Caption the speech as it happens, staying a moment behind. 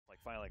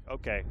finally like,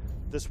 okay,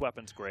 this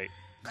weapon's great.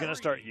 I'm going to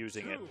start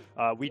using it.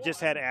 We just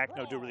had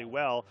Acno do really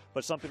well,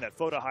 but something that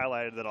Photo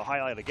highlighted that I'll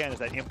highlight again is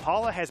that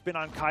Impala has been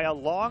on Kaya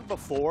long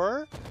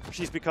before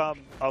she's become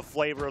a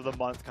flavor of the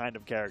month kind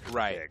of character.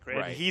 Right.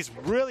 And he's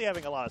really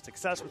having a lot of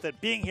success with it,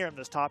 being here in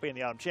this top 8 in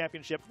the Autumn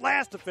Championship,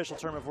 last official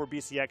tournament for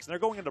BCX, and they're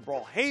going into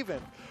Brawlhalla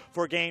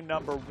for game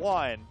number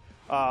 1.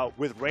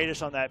 With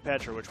Raydish on that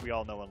Petra, which we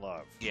all know and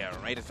love. Yeah,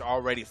 Raydish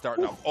already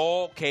starting off.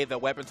 Okay, the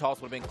weapon toss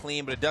would have been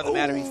clean, but it doesn't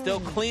matter. He still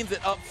cleans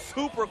it up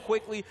super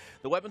quickly.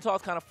 The weapon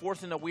toss kind of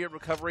forcing a weird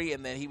recovery,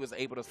 and then he was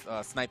able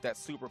to snipe that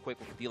super quick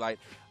with the D-Light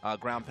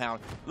ground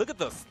pound. Look at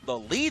the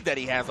lead that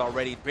he has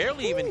already,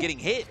 barely even getting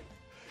hit.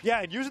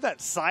 Yeah, and using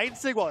that side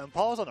sig while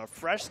Impala's on a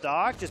fresh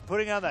stock, just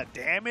putting on that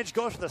damage,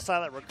 goes for the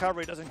silent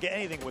recovery, doesn't get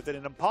anything with it,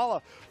 and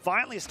Impala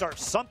finally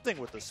starts something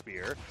with the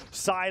spear.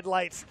 Side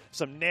lights,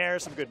 some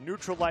nairs, some good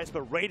neutral lights,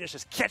 but Raydish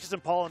just catches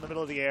Impala in the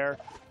middle of the air,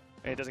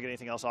 and he doesn't get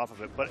anything else off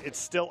of it, but it's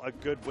still a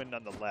good win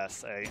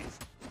nonetheless.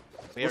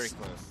 Very close.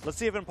 Let's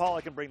see if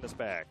Impala can bring this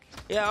back.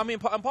 Yeah, I mean,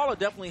 Impala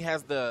definitely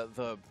has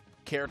the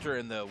character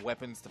and the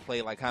weapons to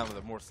play like kind of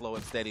the more slow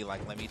and steady,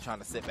 like let me trying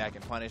to sit back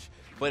and punish.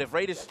 But if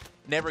Raydish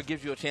never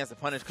gives you a chance to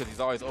punish because he's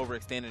always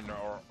overextending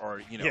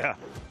or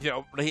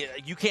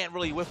you can't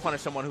really whiff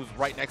punish someone who's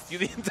right next to you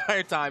the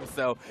entire time.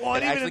 So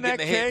and even in that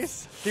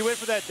case, he went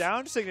for that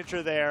down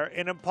signature there,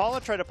 and Impala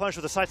tried to punish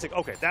with a side stick.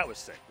 Okay, that was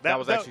sick. That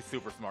was actually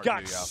super smart.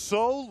 Got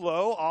so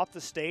low off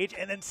the stage,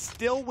 and then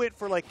still went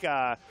for like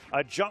a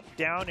jump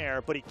down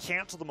air, but he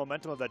canceled the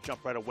momentum of that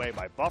jump right away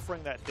by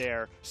buffering that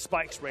dare,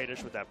 spikes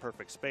Raydish with that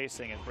perfect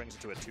spacing, and brings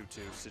it to a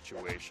 2-2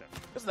 situation.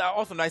 It's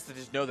also nice to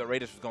just know that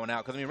Raydish was going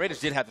out, because I mean Raydish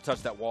did have to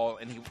touch that wall,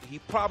 and he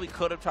probably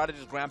could have tried to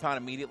just ground pound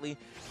immediately,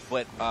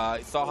 but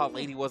he saw how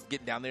late he was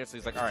getting down there, so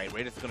he's like, all right,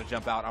 Raydish is going to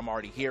jump out. I'm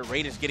already here.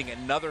 Raydish getting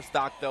another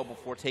stock though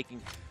before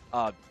taking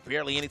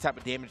barely any type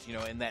of damage,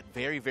 in that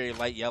very, very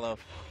light yellow.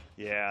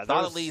 Yeah,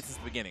 solid lead since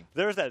the beginning.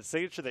 There's that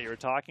signature that you were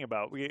talking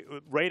about.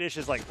 Raydish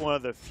is like one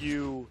of the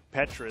few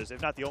Petras,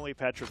 if not the only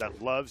Petra,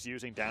 that loves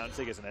using down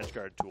sig as an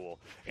edgeguard tool.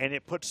 And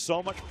it puts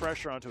so much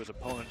pressure onto his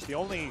opponents. The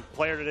only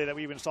player today that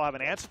we even saw have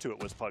an answer to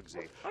it was Pugsy.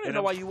 I don't even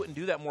know why you wouldn't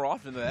do that more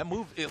often. That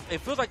move, it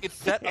feels like it's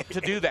set up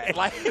to do that.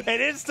 It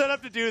is set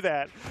up to do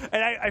that.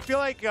 And I feel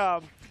like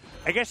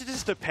I guess it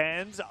just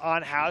depends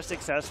on how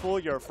successful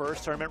your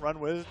first tournament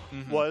run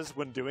was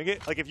when doing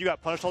it. Like, if you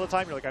got punished all the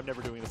time, you're like, I'm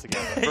never doing this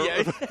again.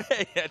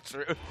 Yeah,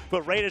 true.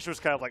 But Raydish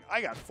was kind of like,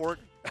 I got four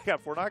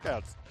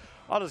knockouts.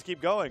 I'll just keep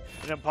going.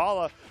 And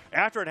Impala,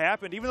 after it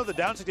happened, even though the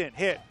downside didn't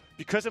hit,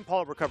 because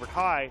Impala recovered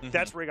high,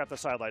 that's where he got the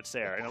sidelight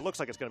Sair. And it looks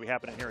like it's going to be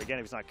happening here again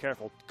if he's not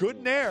careful. Good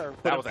nair,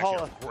 but that was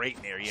Impala, actually a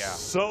great nair, yeah.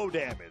 So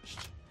damaged.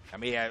 I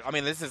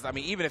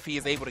mean, even if he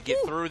is able to get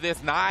through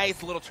this,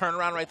 nice little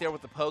turnaround right there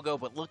with the pogo.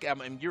 But look, I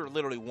mean, you're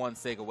literally one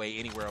sig away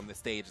anywhere on this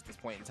stage at this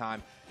point in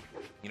time.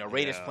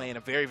 Raydish playing a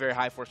very, very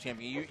high force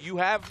champion. You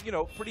have,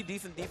 pretty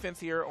decent defense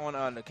here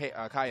on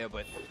Kaya,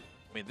 but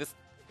I mean, it's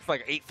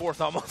like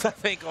 8-4 almost, I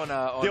think, on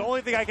the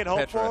only thing I can hope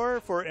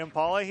Petra. for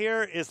Impala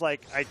here is,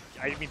 like, I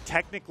mean,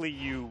 technically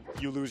you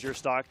lose your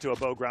stock to a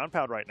bow ground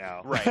pound right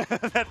now. Right.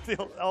 That's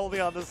the only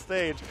on this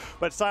stage.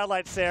 But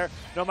sidelight Sair,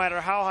 no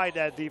matter how high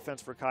that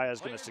defense for Kaya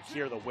is going to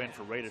secure the win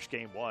for Raydish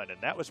game 1, and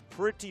that was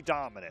pretty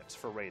dominant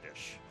for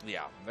Raydish.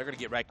 Yeah, they're going to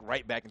get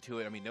right back into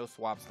it. I mean, no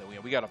swaps.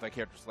 We got off that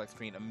character select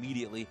screen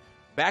immediately.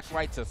 Back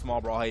right to small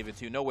Brawlhalla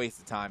too. No waste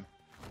of time.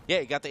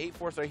 Yeah, you got the 8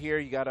 force right here.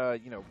 You got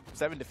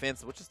 7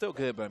 defense, which is still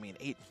good, but I mean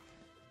 8.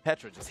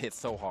 Petra just hits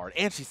so hard,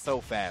 and she's so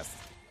fast.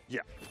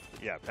 Yeah,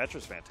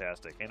 Petra's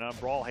fantastic. And on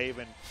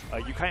Brawlhalla,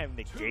 you kind of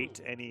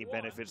negate any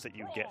benefits that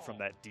you get from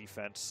that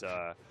defense.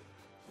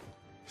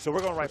 So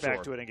we're going right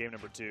back to it in game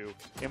number 2.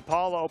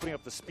 Impala opening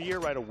up the spear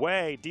right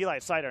away.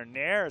 D-Light side or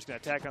Nair is going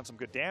to attack on some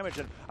good damage.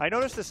 And I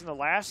noticed this in the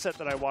last set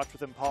that I watched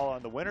with Impala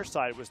on the winner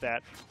side, was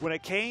that when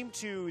it came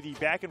to the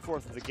back and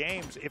forth of the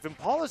games, if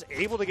Impala is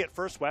able to get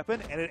first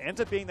weapon and it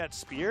ends up being that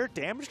spear,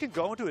 damage can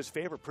go into his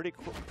favor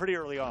pretty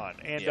early on.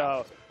 And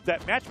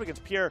that matchup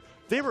against Pierre,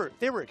 they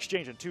were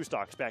exchanging 2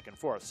 stocks back and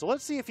forth. So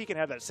let's see if he can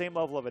have that same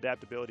level of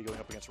adaptability going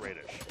up against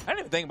Raydish. I didn't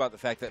even think about the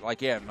fact that,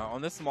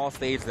 on this small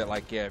stage, that,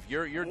 if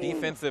your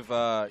defensive,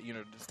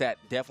 stat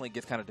definitely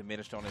gets kind of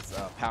diminished on its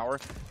power.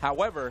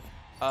 However,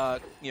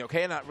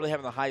 Kaya not really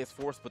having the highest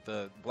force, but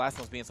the blast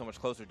zones being so much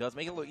closer does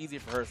make it a little easier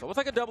for her. So it's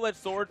like a double-edged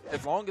sword.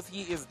 As long as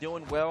he is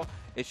doing well,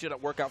 it should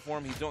work out for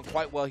him. He's doing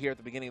quite well here at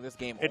the beginning of this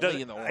game. It does.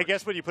 I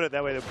guess when you put it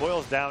that way, it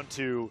boils down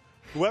to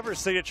whoever's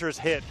signatures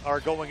hit are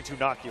going to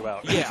knock you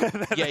out. Yeah,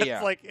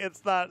 It's like,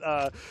 it's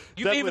not...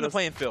 you even the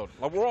playing field.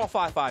 We're all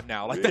 5-5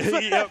 now.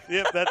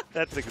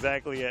 That's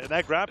exactly it. And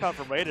that ground pound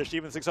from Raydish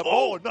even thinks up.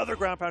 Oh, another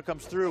ground pound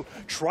comes through.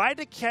 Tried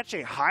to catch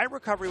a high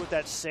recovery with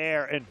that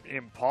Sair, and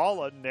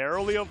Impala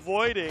narrowly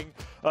avoiding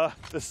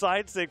the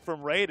side sig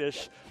from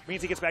Raydish.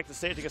 Means he gets back to the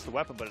stage and gets the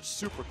weapon, but it's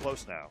super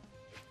close now.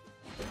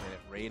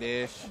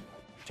 Raydish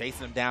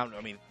chasing him down.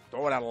 I mean,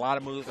 throwing out a lot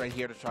of moves right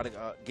here to try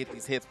to get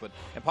these hits, but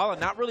Impala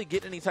not really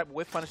getting any type of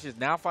whiff punishes.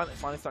 Now finally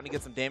starting to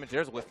get some damage.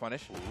 There's a whiff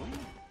punish.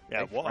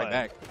 Yeah, right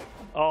back.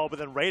 Oh, but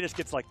then Raydish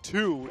gets like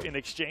 2 in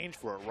exchange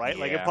for it, right?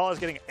 Yeah. Like Impala's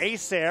getting a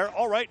Sair.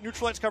 All right,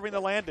 Neutralite's covering the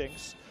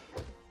landings.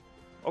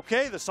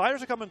 Okay, the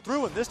Siders are coming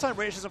through, and this time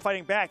Raydish isn't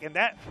fighting back. And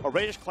that, a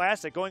Raydish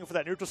Classic going for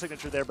that neutral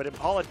signature there, but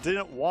Impala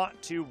didn't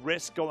want to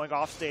risk going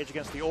off stage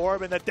against the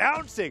Orb, and the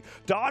down sig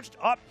dodged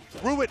up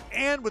through it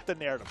and with the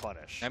Nair to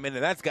punish. I mean,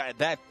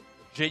 that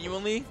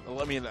genuinely,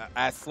 I mean,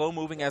 as slow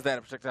moving as that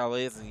projectile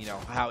is, and you know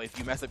how if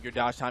you mess up your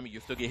dodge timing,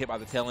 you still get hit by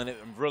the tail end.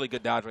 Really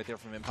good dodge right there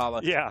from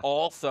Impala. Yeah.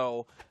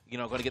 Also, you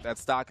know, going to get that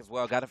stock as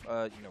well. Got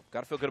to,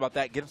 got to feel good about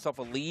that. Get himself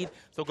a lead.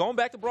 So going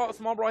back to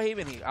small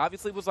Brawlhalla, he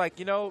obviously was like,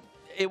 you know,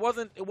 it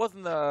wasn't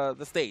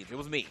the stage. It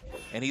was me,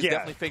 and he's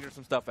definitely figured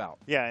some stuff out.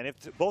 Yeah, and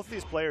if both of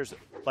these players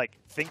like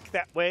think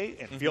that way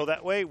and feel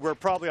that way, we're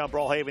probably on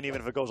Brawlhalla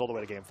even if it goes all the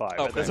way to Game 5.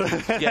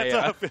 Okay.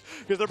 Yeah.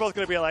 Because they're both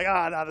going to be like,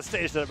 no, the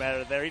stage doesn't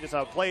matter there. He just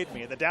outplayed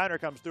me. And the downer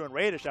comes through, and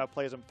Raydish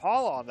outplays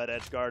Impala on that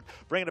edge guard,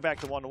 bringing it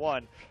back to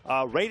 1-1.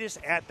 Raydish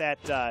at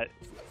that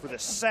for the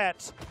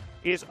set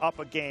is up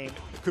a game.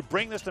 Could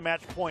bring this to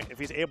match point if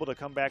he's able to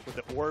come back with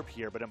the orb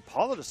here, but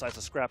Impala decides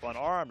to scrap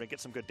unarmed and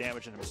get some good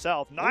damage in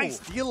himself.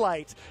 Nice Steel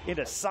Light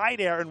into side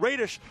air, and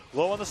Raydish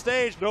low on the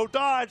stage, no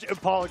dodge.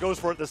 Impala goes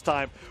for it this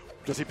time.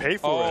 Does he pay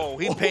for it? Oh,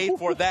 he paid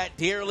for that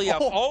dearly. A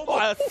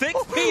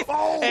 6-piece.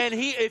 And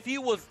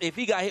if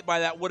he got hit by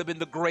that, would have been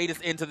the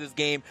greatest end to this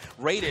game.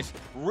 Raydish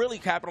really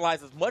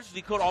capitalized as much as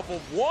he could off of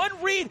one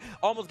read,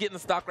 almost getting the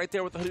stock right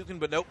there with the Hadouken,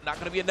 but nope, not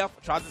going to be enough.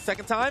 Tries the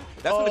second time.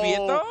 That's going to be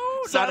it, though.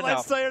 Not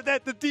enough. Slayer,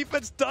 that the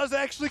defense does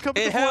actually come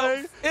into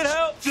play. It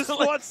helps. Just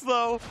once,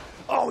 though.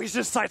 Oh, he's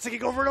just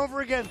side-sticking over and over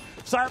again.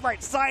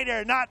 Sidelight, side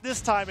air, not this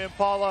time,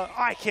 Impala.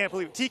 I can't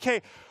believe it.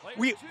 TK,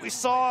 we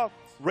saw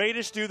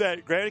Raydish do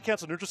that gravity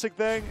cancel neutral sig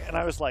thing, and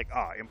I was like,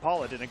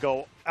 Impala didn't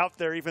go out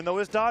there even though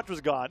his dodge was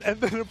gone. And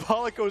then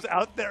Impala goes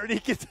out there and he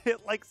gets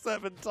hit like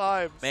 7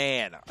 times.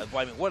 Man,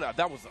 I mean,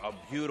 that was a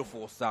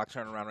beautiful stock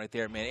turnaround right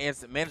there, man.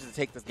 And managed to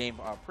take this game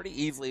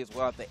pretty easily as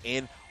well at the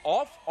end.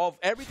 Off of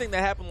everything that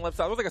happened on the left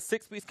side, it was like a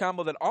 6-piece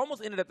combo that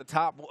almost ended at the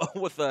top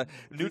with a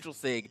neutral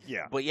sig.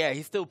 Yeah. But yeah,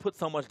 he still put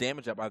so much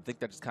damage up. I think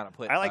that just kind of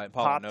put I like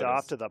Impala popped notice.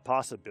 off to the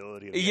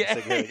possibility of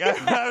sig hitting.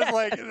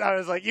 I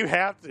was like, you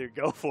have to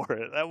go for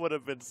it. That would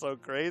have been so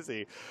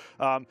crazy.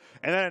 And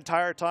that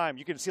entire time,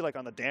 you can see like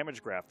on the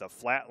damage graph, the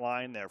flat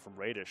line there from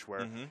Raydish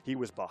where he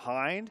was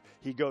behind.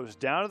 He goes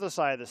down to the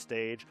side of the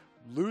stage,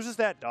 loses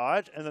that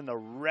dodge, and then the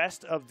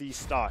rest of the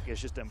stock is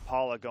just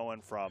Impala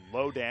going from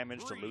low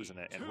damage to losing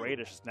it. And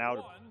Raydish has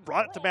now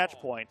brought it to match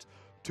point,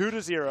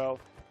 2-0,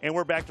 and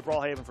we're back to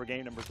Brawlhalla for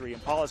game number 3.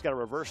 Impala's got a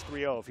reverse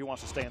 3-0 if he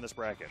wants to stay in this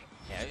bracket.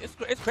 Yeah,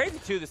 it's crazy,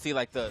 too, to see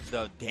like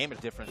the damage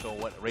differential,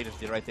 what Raydish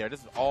did right there.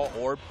 This is all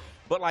orb.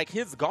 But, like,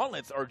 his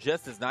gauntlets are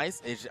just as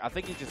nice. I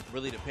think it just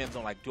really depends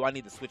on, like, do I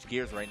need to switch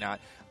gears right now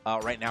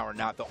or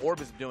not? The orb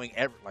is doing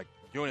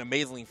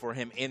amazingly for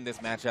him in this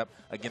matchup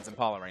against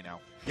Impala right now.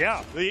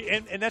 Yeah,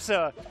 and that's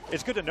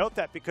it's good to note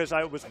that because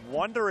I was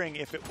wondering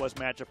if it was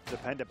matchup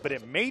dependent, but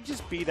it may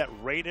just be that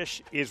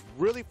Raydish is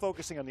really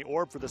focusing on the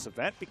orb for this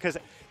event because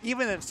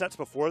even in sets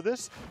before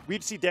this,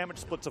 we'd see damage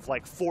splits of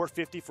like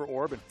 450 for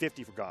orb and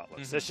 50 for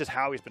gauntlets. That's just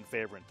how he's been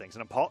favoring things.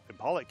 And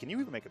Impala, can you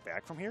even make it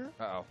back from here?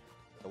 Uh-oh.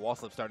 The wall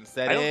slip's starting to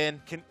set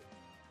in.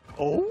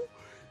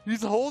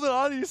 He's holding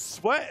on. He's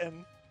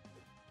sweating.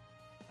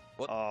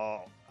 What?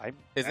 I'm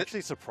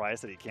actually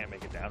surprised that he can't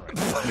make it down right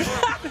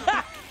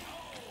now.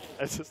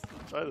 I just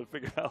trying to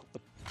figure out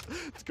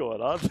what's going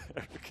on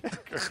there.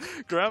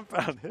 Ground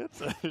pound hits,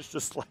 and it's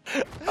just like,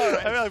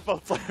 I feel like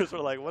both players were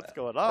like, what's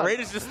going on?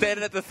 Raydish just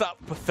standing at the top,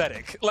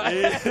 pathetic. Like,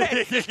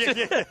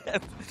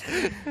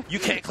 you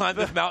can't climb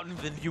this mountain,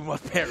 then you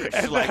must perish.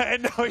 Like, I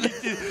know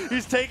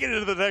he's taking it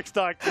to the next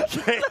stock.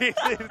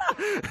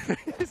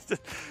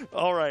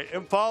 All right,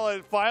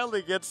 Impala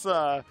finally gets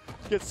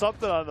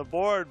something on the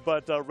board,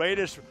 but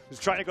Raydish is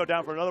trying to go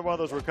down for another one of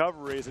those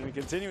recoveries, and we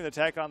continue to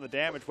attack on the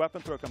damage.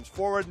 Weapon throw comes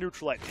forward,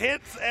 Neutralite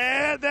hits,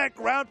 and that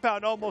ground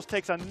pound almost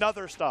takes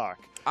another stock.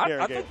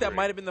 I think that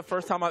might have been the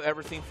first time I've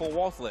ever seen full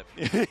wall slip.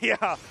 Yeah.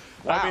 Wow.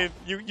 I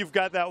mean, you've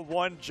got that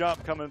one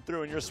jump coming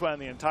through, and you're sweating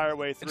the entire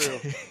way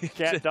through.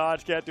 Can't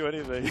dodge, can't do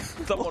anything.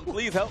 Someone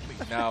please help me.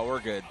 No, we're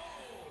good.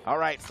 All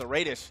right, so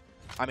Raydish,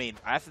 I mean,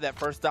 after that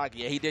first stock,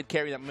 yeah, he did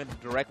carry that momentum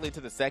directly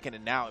to the second,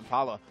 and now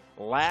Impala,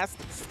 last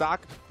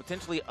stock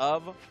potentially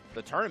of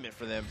the tournament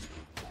for them.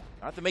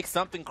 I have to make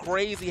something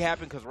crazy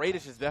happen because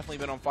Raydish has definitely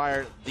been on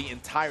fire the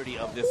entirety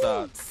of this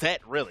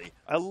set, really.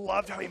 I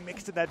loved how he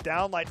mixed in that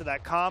downlight to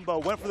that combo,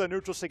 went for the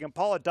neutral sig.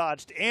 Impala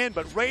dodged in,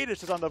 but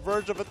Raydish is on the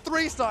verge of a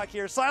 3-stock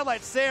here.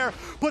 Sidelight Sair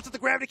puts it the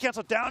gravity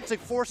cancel down sig,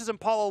 forces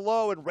Impala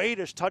low, and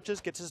Raydish touches,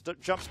 gets his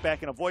jumps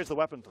back, and avoids the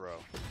weapon throw.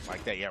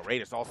 Like that, yeah.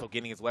 Raydish also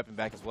getting his weapon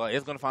back as well.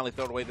 He's going to finally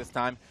throw it away this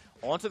time.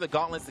 Onto the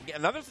gauntlets again.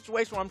 Another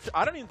situation where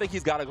I don't even think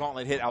he's got a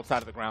gauntlet hit outside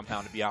of the ground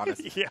pound, to be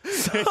honest. Yeah.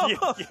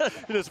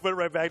 He just went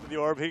right back to the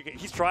orb.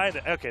 He's trying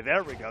to. Okay,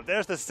 there we go.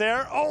 There's the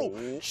Sair.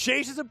 Oh,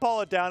 chases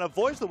Impala down,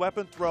 avoids the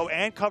weapon throw,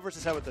 and covers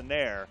his head with the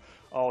Nair.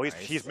 Oh,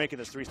 he's making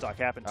this 3-stock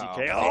happen,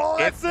 TK. Oh,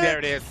 that's it. There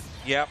it is.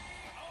 Yep.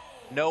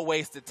 No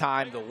wasted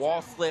time. The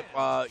wall slip,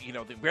 you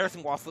know, the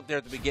embarrassing wall slip there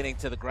at the beginning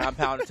to the ground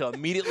pound until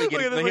immediately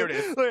getting. Here it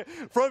is. Look,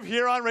 from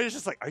here on, Raydish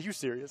just like, are you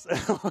serious?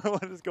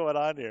 What is going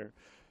on here?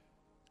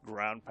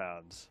 Ground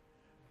pounds.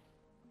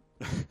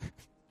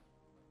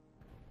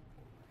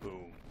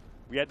 Boom.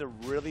 We had to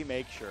really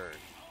make sure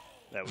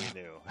that we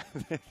knew.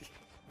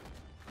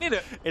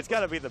 It's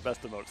got to be the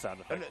best emote sound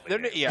effect.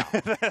 Yeah.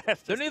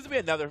 There needs to be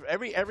another.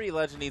 Every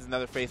legend needs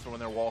another face for when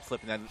they're wall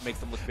slipping. That makes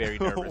them look very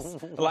nervous.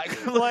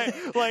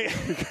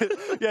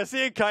 Yeah,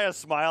 seeing Kaya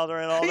smile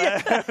during all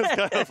that. Yeah. It's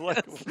kind of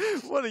like,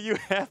 what are you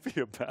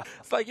happy about?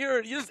 It's like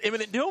you're just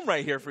imminent doom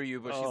right here for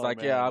you. But she's like,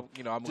 man. Yeah,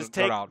 I'm just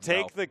going to out.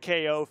 Take the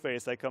KO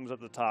face that comes at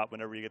the top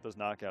whenever you get those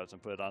knockouts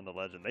and put it on the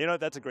legend. You know,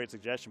 that's a great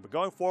suggestion. But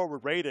going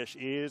forward, Raydish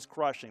is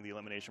crushing the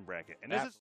elimination bracket. And this is